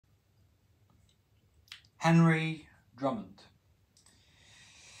Henry Drummond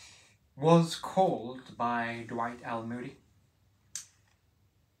was called by Dwight L. Moody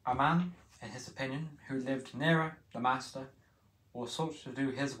a man, in his opinion, who lived nearer the Master or sought to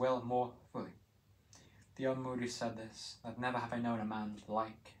do his will more fully. The old Moody said this, that never have I known a man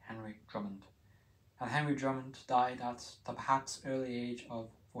like Henry Drummond. And Henry Drummond died at the perhaps early age of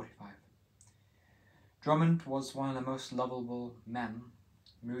 45. Drummond was one of the most lovable men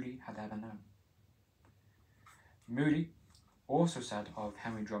Moody had ever known. Moody also said of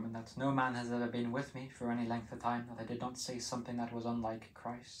Henry Drummond that no man has ever been with me for any length of time that I did not say something that was unlike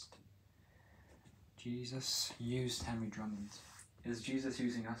Christ. Jesus used Henry Drummond. Is Jesus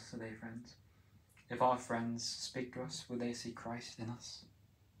using us today, friends? If our friends speak to us, would they see Christ in us?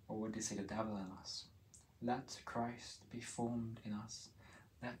 Or would they see the devil in us? Let Christ be formed in us.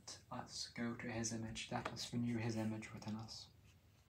 Let us go to his image. Let us renew his image within us.